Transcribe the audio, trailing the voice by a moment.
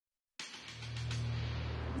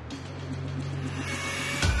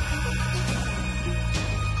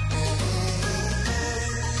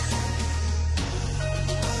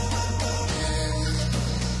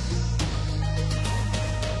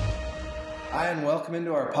Hi, and welcome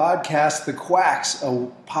into our podcast, The Quacks, a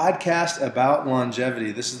podcast about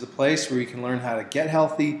longevity. This is the place where you can learn how to get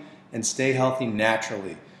healthy and stay healthy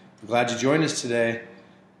naturally. I'm glad you joined us today.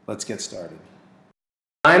 Let's get started.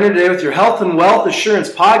 I'm here today with your Health and Wealth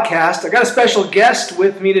Assurance podcast. I got a special guest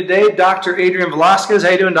with me today, Dr. Adrian Velasquez. How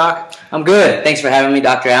you doing, Doc? I'm good. Thanks for having me,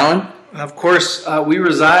 Dr. Allen. Of course, we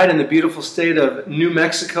reside in the beautiful state of New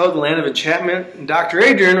Mexico, the land of enchantment. And Dr.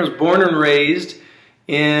 Adrian was born and raised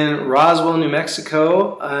in Roswell, New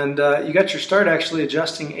Mexico, and you got your start actually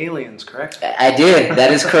adjusting aliens, correct? I did.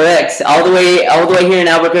 That is correct. All the way here in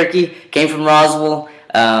Albuquerque. Came from Roswell.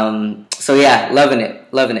 So yeah, loving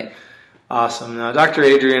it. Awesome. Now, Dr.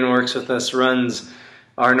 Adrian works with us, runs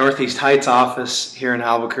our Northeast Heights office here in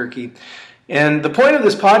Albuquerque, and the point of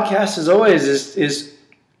this podcast, as always, is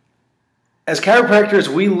as chiropractors,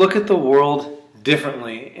 we look at the world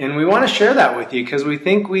differently, and we want to share that with you because we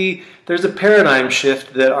think there's a paradigm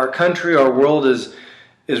shift that our country, our world is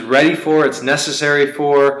ready for, it's necessary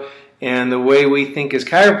for, and the way we think as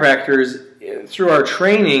chiropractors through our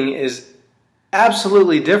training is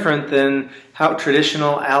absolutely different than how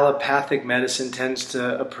traditional allopathic medicine tends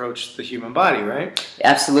to approach the human body, right?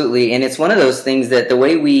 Absolutely, and it's one of those things that the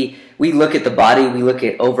way we look at the body, we look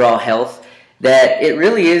at overall health, that it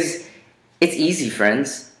really is, it's easy,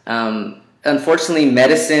 friends. Unfortunately,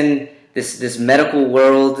 medicine, this medical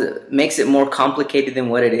world makes it more complicated than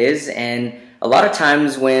what it is, and a lot of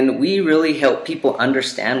times when we really help people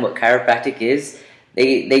understand what chiropractic is,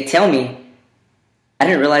 they tell me, I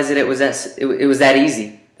didn't realize that it was that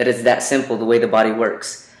easy, that it's that simple, the way the body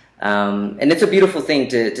works. And it's a beautiful thing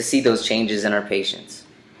to see those changes in our patients.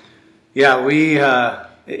 Yeah,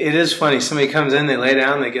 it is funny. Somebody comes in, they lay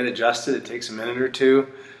down, they get adjusted, it takes a minute or two.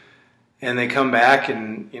 And they come back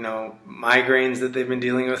and, migraines that they've been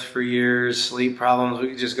dealing with for years, sleep problems, we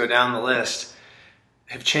could just go down the list,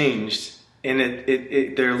 have changed. And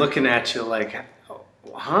they're looking at you like, huh?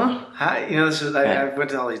 How? I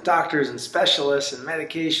went to all these doctors and specialists and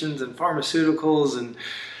medications and pharmaceuticals, and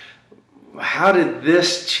how did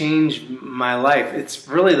this change my life? It's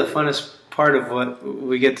really the funnest part of what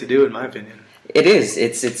we get to do, in my opinion. It is.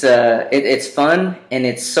 It's fun, and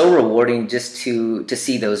it's so rewarding just to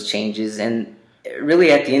see those changes. And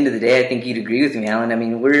really, at the end of the day, I think you'd agree with me, Alan. I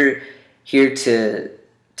mean, we're here to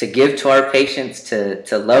give to our patients,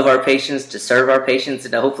 to love our patients, to serve our patients,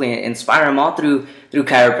 and to hopefully inspire them all through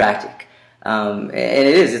chiropractic. And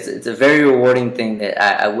it is. It's a very rewarding thing that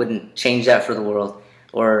I wouldn't change that for the world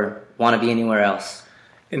or want to be anywhere else.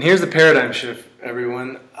 And here's the paradigm shift,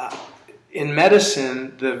 everyone. In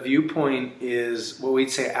medicine, the viewpoint is what we'd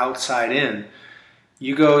say outside in.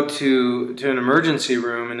 You go to an emergency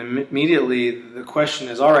room, and immediately the question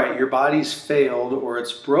is, all right, your body's failed or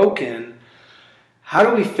it's broken. How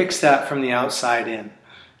do we fix that from the outside in?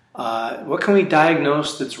 What can we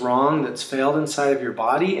diagnose that's wrong, that's failed inside of your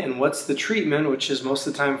body? And what's the treatment, which is most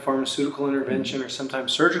of the time pharmaceutical intervention or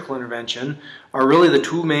sometimes surgical intervention, are really the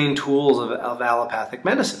two main tools of allopathic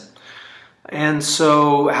medicine. And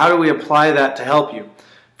so how do we apply that to help you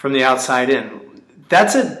from the outside in?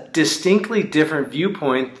 That's a distinctly different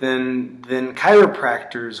viewpoint than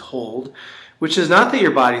chiropractors hold, which is not that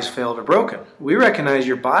your body's failed or broken. We recognize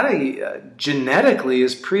your body genetically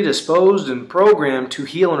is predisposed and programmed to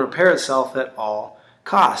heal and repair itself at all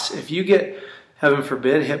costs. If you get, heaven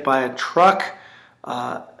forbid, hit by a truck,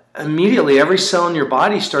 immediately every cell in your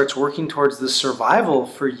body starts working towards the survival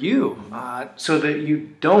for you so that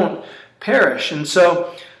you don't perish. And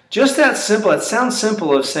so just that simple, it sounds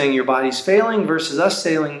simple of saying your body's failing versus us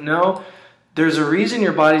failing. No, there's a reason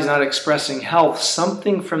your body's not expressing health.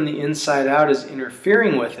 Something from the inside out is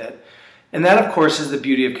interfering with it. And that, of course, is the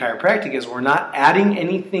beauty of chiropractic, is we're not adding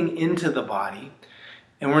anything into the body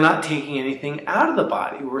and we're not taking anything out of the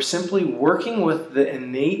body. We're simply working with the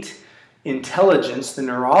innate intelligence, the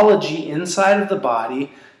neurology inside of the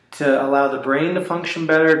body to allow the brain to function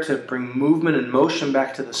better, to bring movement and motion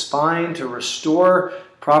back to the spine, to restore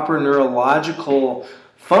proper neurological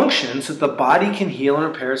function so that the body can heal and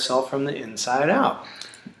repair itself from the inside out.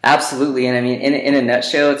 Absolutely, and I mean, in a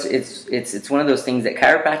nutshell, it's one of those things that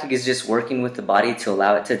chiropractic is just working with the body to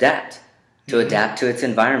allow it to adapt, adapt to its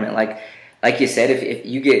environment. Like you said, if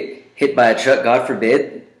you get hit by a truck, God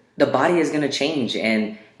forbid, the body is going to change,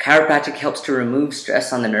 and chiropractic helps to remove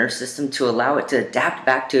stress on the nerve system to allow it to adapt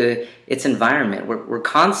back to its environment. We're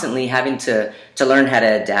constantly having to learn how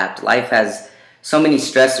to adapt. Life has so many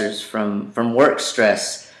stressors from work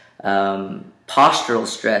stress, postural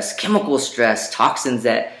stress, chemical stress, toxins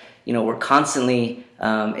that we're constantly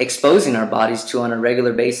exposing our bodies to on a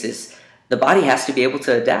regular basis. The body has to be able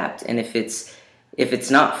to adapt, and if it's if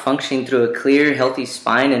it's not functioning through a clear, healthy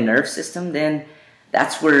spine and nerve system, then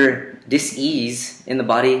that's where dis-ease in the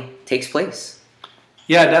body takes place.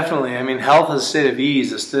 Yeah, definitely. I mean, health is a state of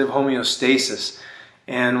ease, a state of homeostasis.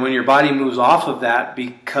 And when your body moves off of that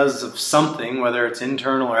because of something, whether it's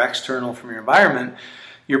internal or external from your environment,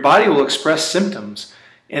 your body will express symptoms.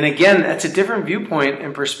 And again, that's a different viewpoint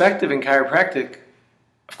and perspective in chiropractic.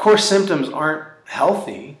 Of course, symptoms aren't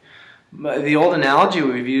healthy. The old analogy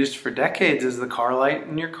we've used for decades is the car light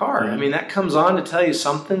in your car. I mean, that comes on to tell you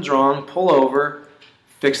something's wrong, pull over,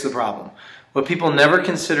 fix the problem. What people never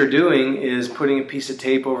consider doing is putting a piece of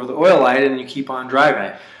tape over the oil light and you keep on driving.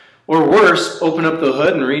 Right. Or worse, open up the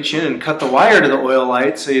hood and reach in and cut the wire to the oil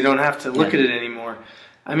light so you don't have to look at it anymore.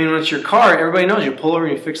 I mean, when it's your car, everybody knows you pull over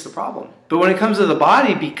and you fix the problem. But when it comes to the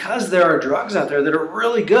body, because there are drugs out there that are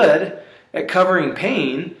really good at covering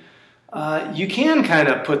pain, you can kind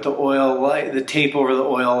of put the tape over the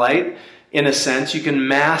oil light. In a sense, you can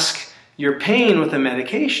mask your pain with a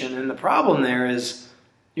medication, and the problem there is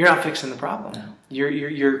you're not fixing the problem. No.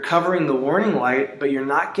 You're covering the warning light, but you're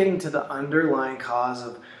not getting to the underlying cause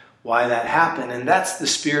of why that happened. And that's the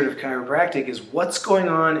spirit of chiropractic, is what's going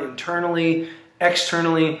on internally,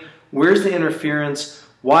 externally, where's the interference,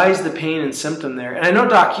 why is the pain and symptom there? And I know,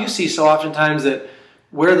 Doc, you see so oftentimes that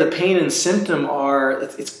where the pain and symptom are,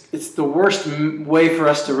 it's the worst way for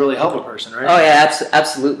us to really help a person, right? Oh yeah,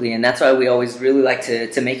 absolutely. And that's why we always really like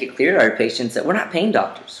to make it clear to our patients that we're not pain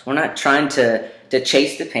doctors. We're not trying to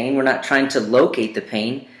chase the pain. We're not trying to locate the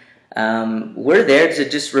pain. We're there to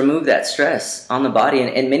just remove that stress on the body.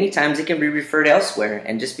 And many times it can be referred elsewhere.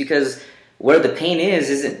 And just because where the pain is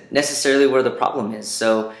isn't necessarily where the problem is.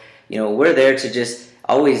 So, we're there to just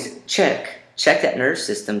always check that nerve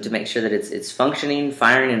system to make sure that it's functioning,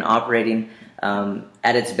 firing, and operating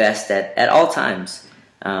at its best at all times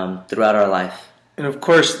throughout our life. And of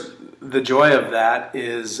course, the joy of that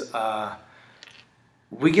is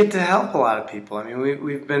we get to help a lot of people. I mean,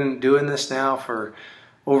 we've been doing this now for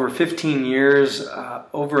over 15 years,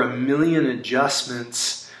 over 1 million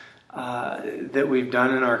adjustments that we've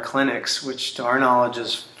done in our clinics, which to our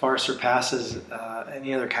knowledge far surpasses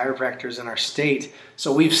any other chiropractors in our state.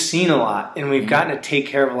 So we've seen a lot, and we've gotten to take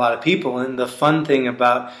care of a lot of people. And the fun thing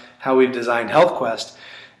about how we've designed HealthQuest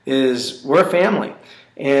is we're a family.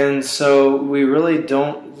 And so we really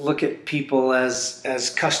don't look at people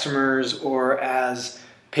as customers or as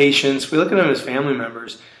patients. We look at them as family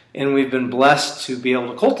members. And we've been blessed to be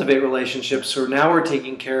able to cultivate relationships. So now we're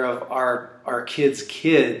taking care of our kids'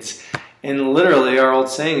 kids. And literally, our old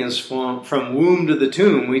saying is from womb to the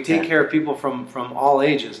tomb. We take care of people from all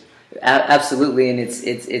ages. Absolutely, and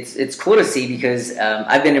it's cool to see because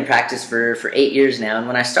I've been in practice for 8 years now. And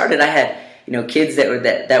when I started, I had kids that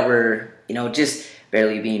were just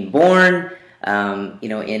barely being born,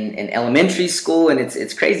 in elementary school, and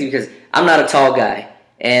it's crazy because I'm not a tall guy.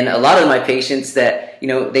 And a lot of my patients that,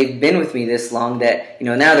 they've been with me this long that,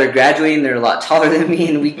 now they're graduating, they're a lot taller than me.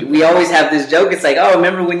 And we always have this joke. It's like, oh,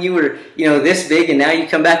 remember when you were, this big and now you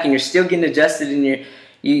come back and you're still getting adjusted and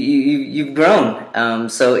you've grown.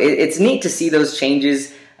 So it's neat to see those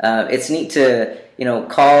changes. It's neat to,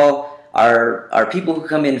 call our people who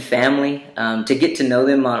come in family, to get to know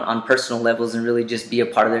them on personal levels and really just be a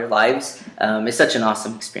part of their lives. It's such an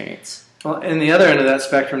awesome experience. Well, and the other end of that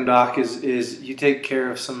spectrum, Doc, is you take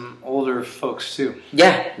care of some older folks too.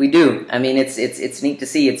 Yeah, we do. I mean, it's neat to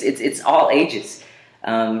see. It's all ages.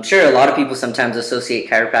 Sure, a lot of people sometimes associate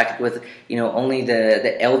chiropractic with only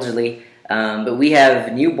the elderly, but we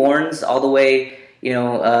have newborns all the way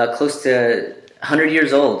close to 100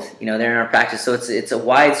 years old. They're in our practice, so it's a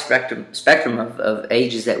wide spectrum of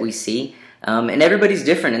ages that we see, and everybody's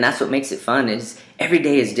different, and that's what makes it fun. Is every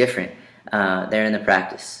day is different there in the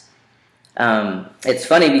practice. It's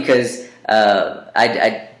funny because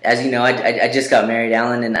as you know, I just got married,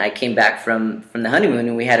 Alan, and I came back from the honeymoon,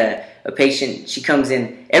 and we had a patient. She comes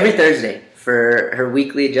in every Thursday for her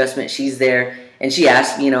weekly adjustment. She's there, and she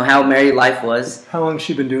asked me, how married life was. How long has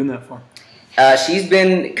she been doing that for? She's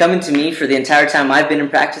been coming to me for the entire time I've been in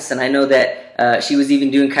practice, and I know that she was even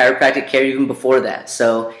doing chiropractic care even before that.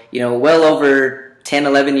 So, well over 10,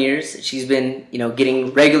 11 years, she's been,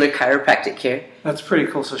 getting regular chiropractic care. That's pretty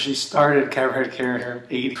cool. So she started chiropractic care in her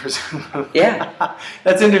 80%. Yeah.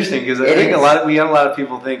 That's interesting because I think we have a lot of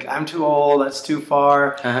people think, I'm too old, that's too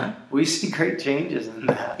far. Uh-huh. We see great changes in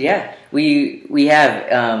that. Yeah. We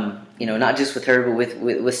have, not just with her, but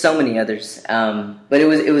with so many others. But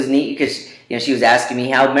it was neat because, she was asking me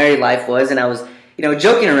how married life was, and I was,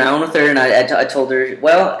 joking around with her, and I told her,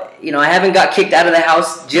 well, I haven't got kicked out of the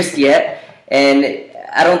house just yet. And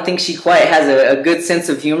I don't think she quite has a good sense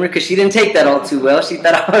of humor, because she didn't take that all too well. She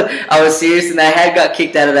thought I was serious, and I got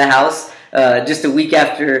kicked out of the house just a week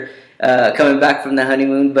after coming back from the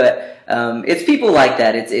honeymoon. But it's people like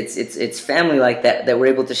that. It's family like that we're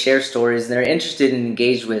able to share stories, and they're interested and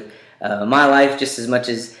engaged with my life just as much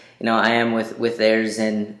as I am with theirs.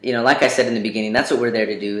 And like I said in the beginning, that's what we're there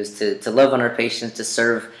to do, is to love on our patients, to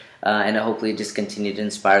serve, and to hopefully just continue to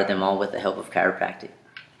inspire them all with the help of chiropractic.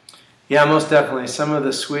 Yeah, most definitely. Some of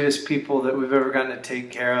the sweetest people that we've ever gotten to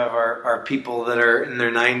take care of are people that are in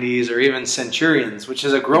their 90s, or even centurions, which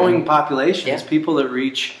is a growing population. Yeah. It's people that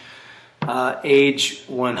reach age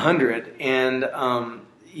 100. And,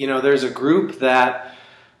 there's a group that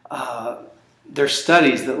there's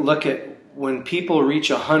studies that look at when people reach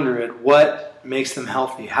 100, what makes them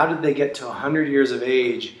healthy? How did they get to 100 years of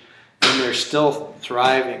age and they're still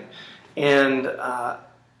thriving? And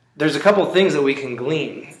there's a couple of things that we can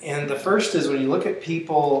glean. And the first is, when you look at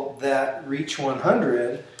people that reach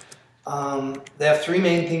 100, they have three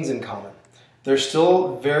main things in common. They're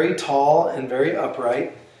still very tall and very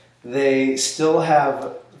upright. They still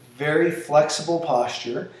have very flexible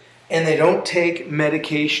posture, and they don't take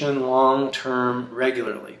medication long-term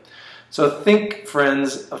regularly. So think,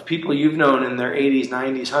 friends, of people you've known in their 80s,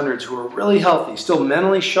 90s, 100s who are really healthy, still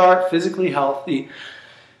mentally sharp, physically healthy.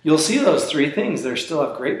 You'll see those three things. They still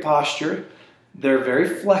have great posture, they're very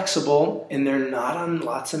flexible, and they're not on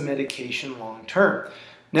lots of medication long term.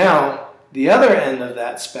 Now, the other end of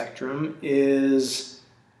that spectrum is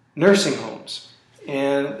nursing homes.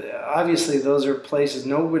 And obviously those are places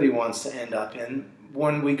nobody wants to end up in.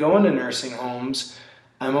 When we go into nursing homes,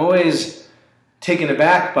 I'm always taken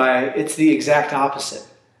aback by, it's the exact opposite.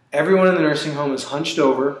 Everyone in the nursing home is hunched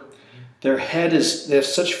over. They have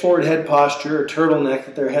such forward head posture or turtleneck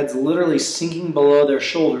that their head's literally sinking below their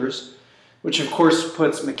shoulders, which of course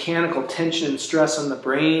puts mechanical tension and stress on the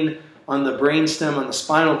brain, on the brainstem, on the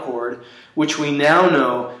spinal cord, which we now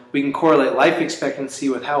know we can correlate life expectancy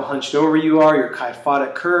with how hunched over you are, your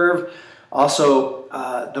kyphotic curve. Also,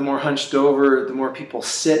 the more hunched over, the more people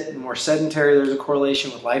sit, the more sedentary, there's a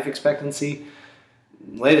correlation with life expectancy.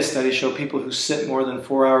 Latest studies show people who sit more than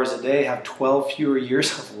 4 hours a day have 12 fewer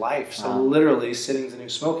years of life. So literally, sitting's the new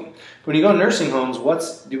smoking. But when you go to nursing homes,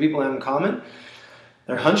 what do people have in common?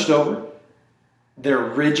 They're hunched over, they're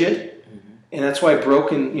rigid, and that's why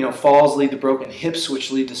falls lead to broken hips,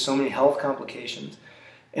 which lead to so many health complications.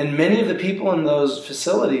 And many of the people in those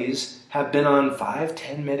facilities have been on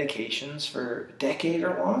 5-10 medications for a decade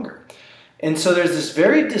or longer. And so there's this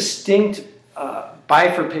very distinct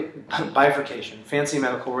bifurcation, fancy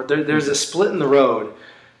medical word. There's a split in the road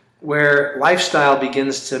where lifestyle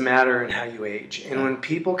begins to matter in how you age. And when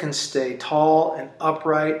people can stay tall and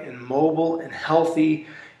upright and mobile and healthy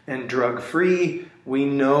and drug-free, we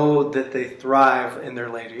know that they thrive in their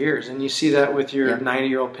later years. And you see that with your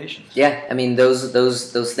 90-year-old patients. Yeah, I mean, those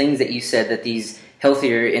things that you said, that these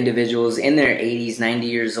healthier individuals in their 80s, 90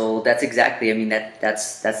 years old, that's exactly, I mean,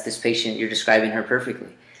 that's this patient. You're describing her perfectly.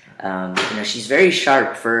 She's very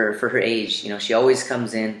sharp for her age. She always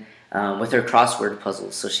comes in with her crossword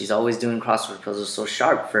puzzles. So she's always doing crossword puzzles, so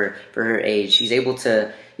sharp for her age. She's able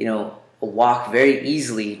to, walk very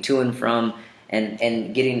easily to and from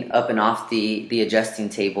and getting up and off the adjusting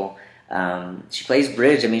table. She plays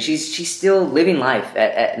bridge. I mean, she's still living life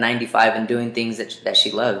at 95 and doing things that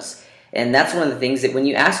she loves. And that's one of the things that when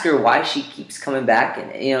you ask her why she keeps coming back,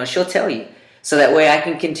 and she'll tell you. So that way I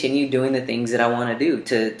can continue doing the things that I want to do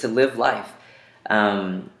to live life.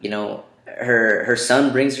 Her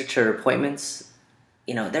son brings her to her appointments.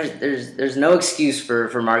 There's no excuse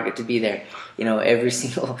for Margaret to be there, every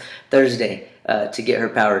single Thursday to get her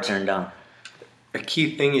power turned on. A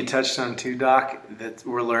key thing you touched on too, Doc, that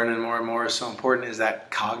we're learning more and more is so important, is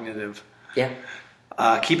that cognitive. Yeah.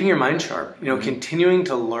 Keeping your mind sharp, continuing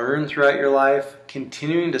to learn throughout your life,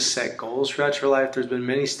 continuing to set goals throughout your life. There's been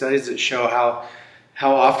many studies that show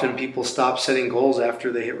how often people stop setting goals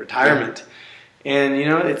after they hit retirement. And,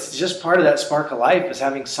 it's just part of that spark of life, is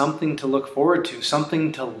having something to look forward to,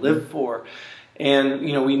 something to live for. And,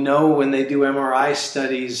 we know when they do MRI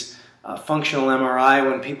studies, functional MRI,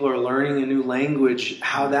 when people are learning a new language,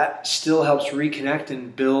 how that still helps reconnect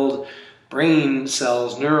and build brain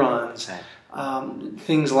cells, neurons. Right.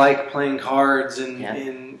 Things like playing cards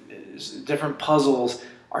and different puzzles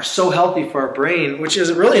are so healthy for our brain, which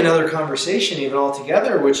is really another conversation even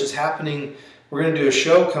altogether, which is happening. We're going to do a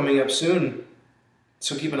show coming up soon,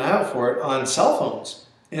 so keep an eye out for it, on cell phones.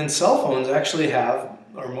 And cell phones actually have,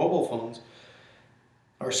 or mobile phones,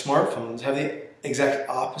 or smartphones, have the exact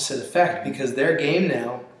opposite effect, because their game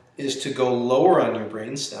now is to go lower on your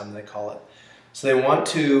brainstem, they call it. So they want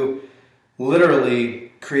to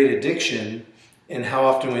literally create addiction in how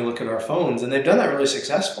often we look at our phones. And they've done that really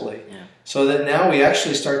successfully. Yeah. So that now we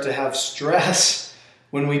actually start to have stress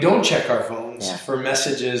when we don't check our phones for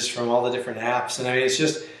messages from all the different apps. And I mean, it's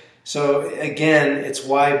just, so again, it's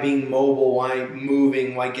why being mobile, why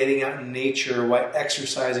moving, why getting out in nature, why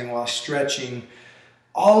exercising, why stretching,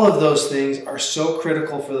 all of those things are so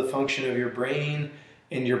critical for the function of your brain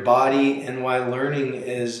and your body, and why learning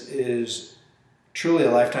is truly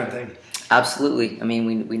a lifetime thing. Absolutely. I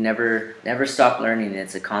mean, we never stop learning.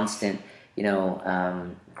 It's a constant,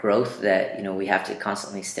 growth that, we have to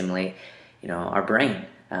constantly stimulate, our brain.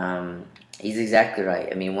 He's exactly right.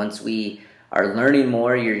 I mean, once we are learning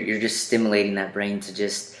more, you're just stimulating that brain to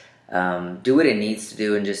just do what it needs to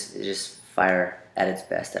do and just fire at its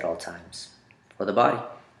best at all times for the body.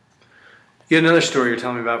 You had another story you're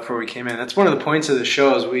telling me about before we came in. That's one of the points of the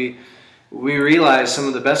show is we realize some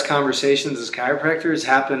of the best conversations as chiropractors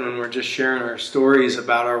happen when we're just sharing our stories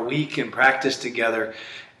about our week and practice together.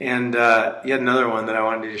 And you had another one that I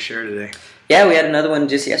wanted you to share today. Yeah, we had another one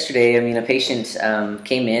just yesterday. I mean, a patient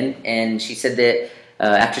came in and she said that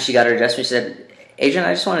after she got her adjustment, she said, "Adrian,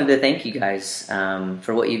 I just wanted to thank you guys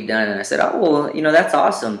for what you've done." And I said, "Oh, well, that's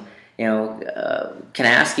awesome. Can I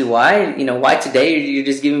ask you why? Why today? You're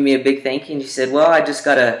just giving me a big thank you?" And she said, "Well, I just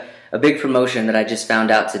got a big promotion that I just found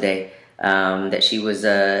out today, that she was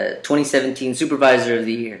 2017 Supervisor of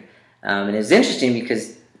the Year." And it was interesting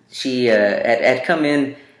because she had come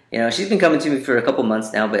in, she's been coming to me for a couple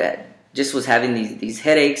months now, but just was having these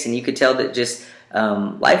headaches, and you could tell that just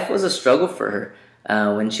life was a struggle for her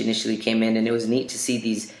when she initially came in, and it was neat to see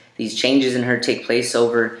these changes in her take place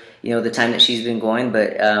over the time that she's been going.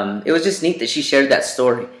 But it was just neat that she shared that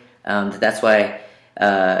story. That's why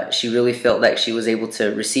she really felt like she was able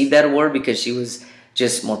to receive that award, because she was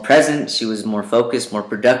just more present, she was more focused, more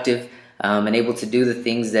productive, and able to do the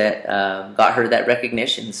things that got her that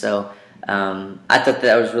recognition. So I thought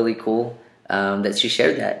that was really cool that she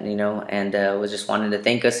shared that, and was just wanting to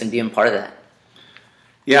thank us and being part of that.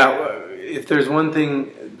 Yeah, if there's one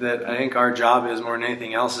thing that I think our job is more than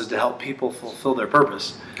anything else is to help people fulfill their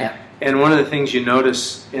purpose. Yeah. And one of the things you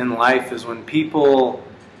notice in life is when people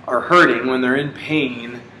are hurting, when they're in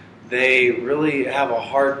pain, they really have a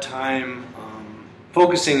hard time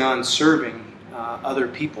focusing on serving other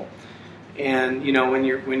people. And when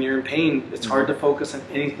you're in pain, it's hard to focus on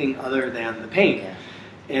anything other than the pain. Yeah.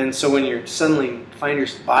 And so when you suddenly find your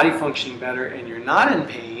body functioning better and you're not in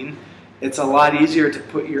pain, it's a lot easier to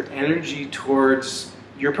put your energy towards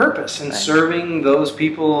your purpose and serving those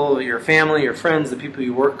people, your family, your friends, the people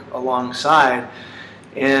you work alongside.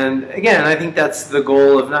 And again, I think that's the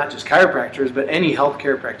goal of not just chiropractors, but any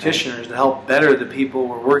healthcare practitioners, to help better the people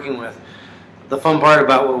we're working with. The fun part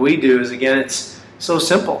about what we do is, again, it's so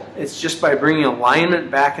simple. It's just by bringing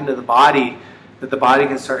alignment back into the body that the body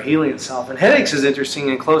can start healing itself. And headaches is interesting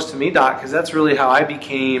and close to me, Doc, because that's really how I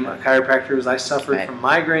became a chiropractor. Was I suffered from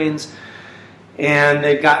migraines, and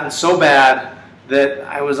they'd gotten so bad that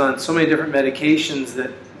I was on so many different medications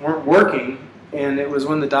that weren't working. And it was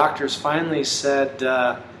when the doctors finally said,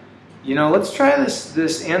 let's try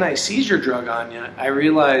this anti-seizure drug on you. I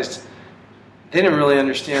realized they didn't really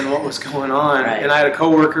understand what was going on. Right. And I had a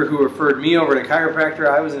coworker who referred me over to chiropractor.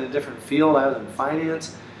 I was in a different field. I was in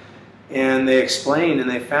finance. And they explained, and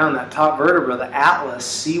they found that top vertebra, the atlas,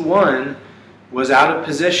 C1, was out of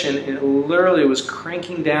position, and it literally was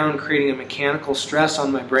cranking down, creating a mechanical stress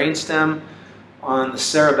on my brainstem, on the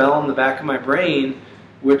cerebellum, the back of my brain,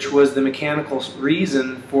 which was the mechanical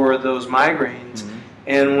reason for those migraines. Mm-hmm.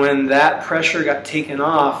 And when that pressure got taken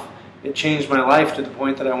off, it changed my life to the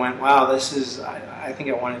point that I went, wow, I think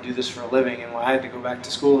I want to do this for a living. And I had to go back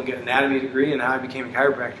to school and get an anatomy degree, and now I became a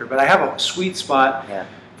chiropractor. But I have a sweet spot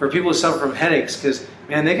for people who suffer from headaches, because,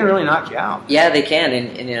 man, they can really knock you out. Yeah, they can.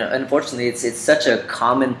 And unfortunately, it's such a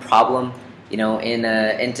common problem,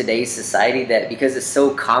 in today's society, that because it's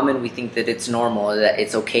so common, we think that it's normal, that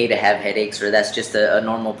it's okay to have headaches, or that's just a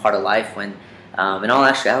normal part of life, when in all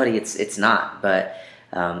actuality, it's not. But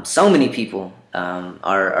so many people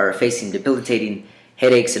are facing debilitating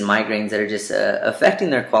headaches and migraines that are just affecting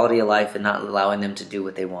their quality of life and not allowing them to do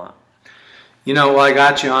what they want. Well, I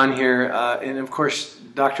got you on here, and of course,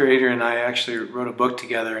 Dr. Adrian and I actually wrote a book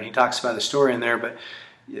together, and he talks about the story in there, but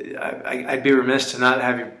I'd be remiss to not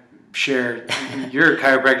have you share your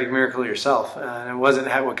chiropractic miracle yourself. It wasn't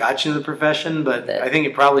what got you in the profession, but I think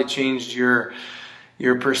it probably changed your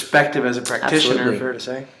perspective as a practitioner. Absolutely. Fair to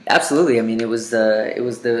say. Absolutely. I mean, it was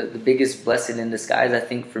the biggest blessing in disguise, I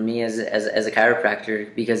think, for me as a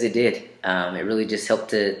chiropractor, because it did. It really just helped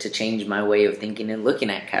to change my way of thinking and looking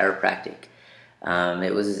at chiropractic.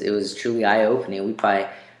 It was truly eye-opening. We probably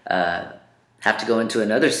have to go into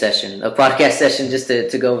another session, a podcast session, just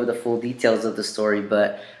to go over the full details of the story.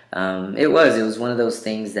 But it was one of those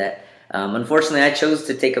things that unfortunately I chose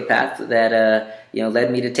to take a path that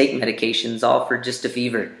led me to take medications all for just a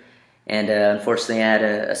fever. And unfortunately, I had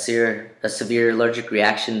a severe allergic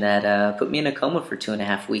reaction that put me in a coma for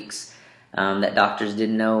 2.5 weeks. That doctors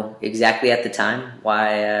didn't know exactly at the time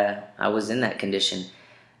why I was in that condition.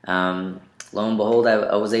 Lo and behold,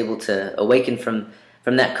 I was able to awaken from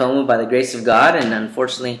that coma by the grace of God, and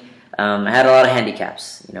unfortunately, I had a lot of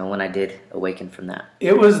handicaps. When I did awaken from that.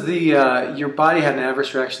 It was your body had an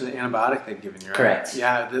adverse reaction to the antibiotic they'd given you, right? Correct.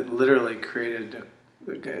 Yeah, that literally created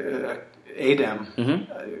ADEM.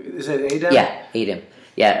 Mm-hmm. Is it ADEM? Yeah, ADEM.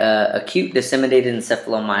 Yeah, acute disseminated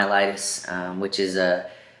encephalomyelitis, which is a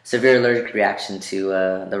severe allergic reaction to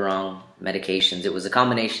the wrong medications. It was a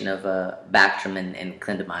combination of Bactrim and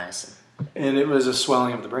clindamycin. And it was a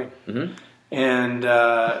swelling of the brain. Mm-hmm. And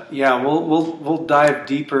we'll dive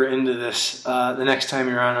deeper into this the next time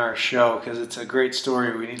you're on our show, because it's a great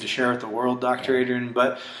story we need to share with the world, Dr. Adrian.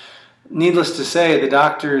 But needless to say, the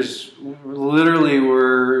doctors literally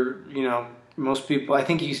were, most people, I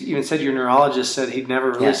think you even said your neurologist said he'd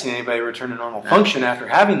never really seen anybody return to normal function after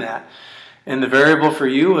having that. And the variable for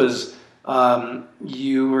you was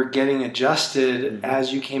you were getting adjusted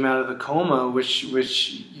as you came out of the coma, which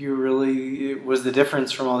you really, it was the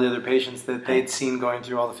difference from all the other patients that they'd seen going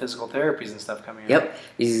through all the physical therapies and stuff coming out. Yep,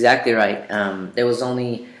 he's exactly right. There was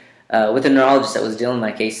only, with the neurologist that was dealing with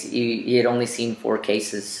my case, he had only seen 4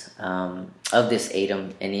 cases of this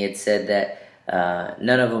ADEM, and he had said that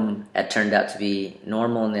none of them had turned out to be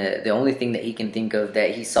normal, and the only thing that he can think of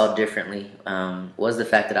that he saw differently was the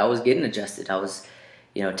fact that I was getting adjusted. I was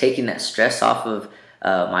taking that stress off of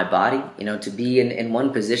my body, to be in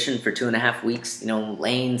one position for 2.5 weeks,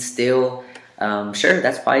 laying still. Sure,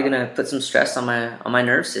 that's probably going to put some stress on my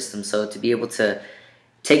nerve system. So to be able to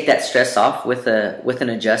take that stress off with an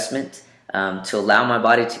adjustment to allow my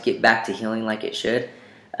body to get back to healing like it should,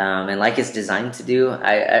 and like it's designed to do,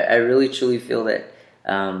 I really truly feel that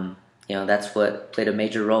that's what played a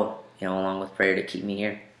major role, along with prayer to keep me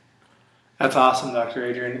here. That's awesome, Dr.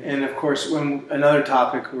 Adrian. And of course, another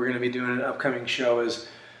topic we're going to be doing in an upcoming show is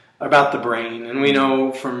about the brain. And we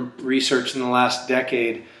know from research in the last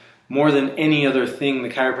decade, more than any other thing, the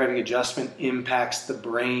chiropractic adjustment impacts the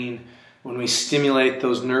brain. When we stimulate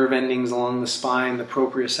those nerve endings along the spine, the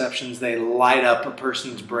proprioceptions, they light up a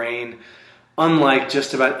person's brain, unlike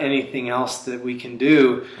just about anything else that we can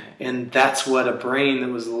do. And that's what a brain that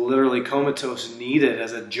was literally comatose needed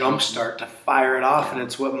as a jump start to fire it off. And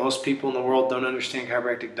it's what most people in the world don't understand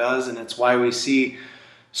chiropractic does. And it's why we see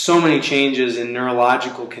so many changes in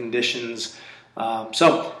neurological conditions.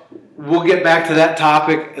 So we'll get back to that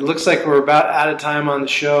topic. It looks like we're about out of time on the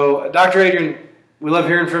show. Dr. Adrian, we love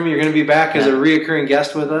hearing from you. You're going to be back as a reoccurring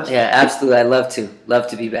guest with us? Yeah, absolutely. I'd love to. Love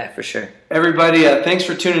to be back for sure. Everybody, thanks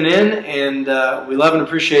for tuning in, and we love and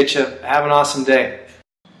appreciate you. Have an awesome day.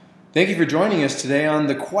 Thank you for joining us today on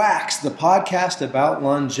The Quacks, the podcast about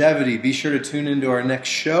longevity. Be sure to tune into our next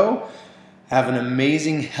show. Have an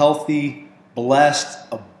amazing, healthy, blessed,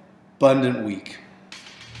 abundant week.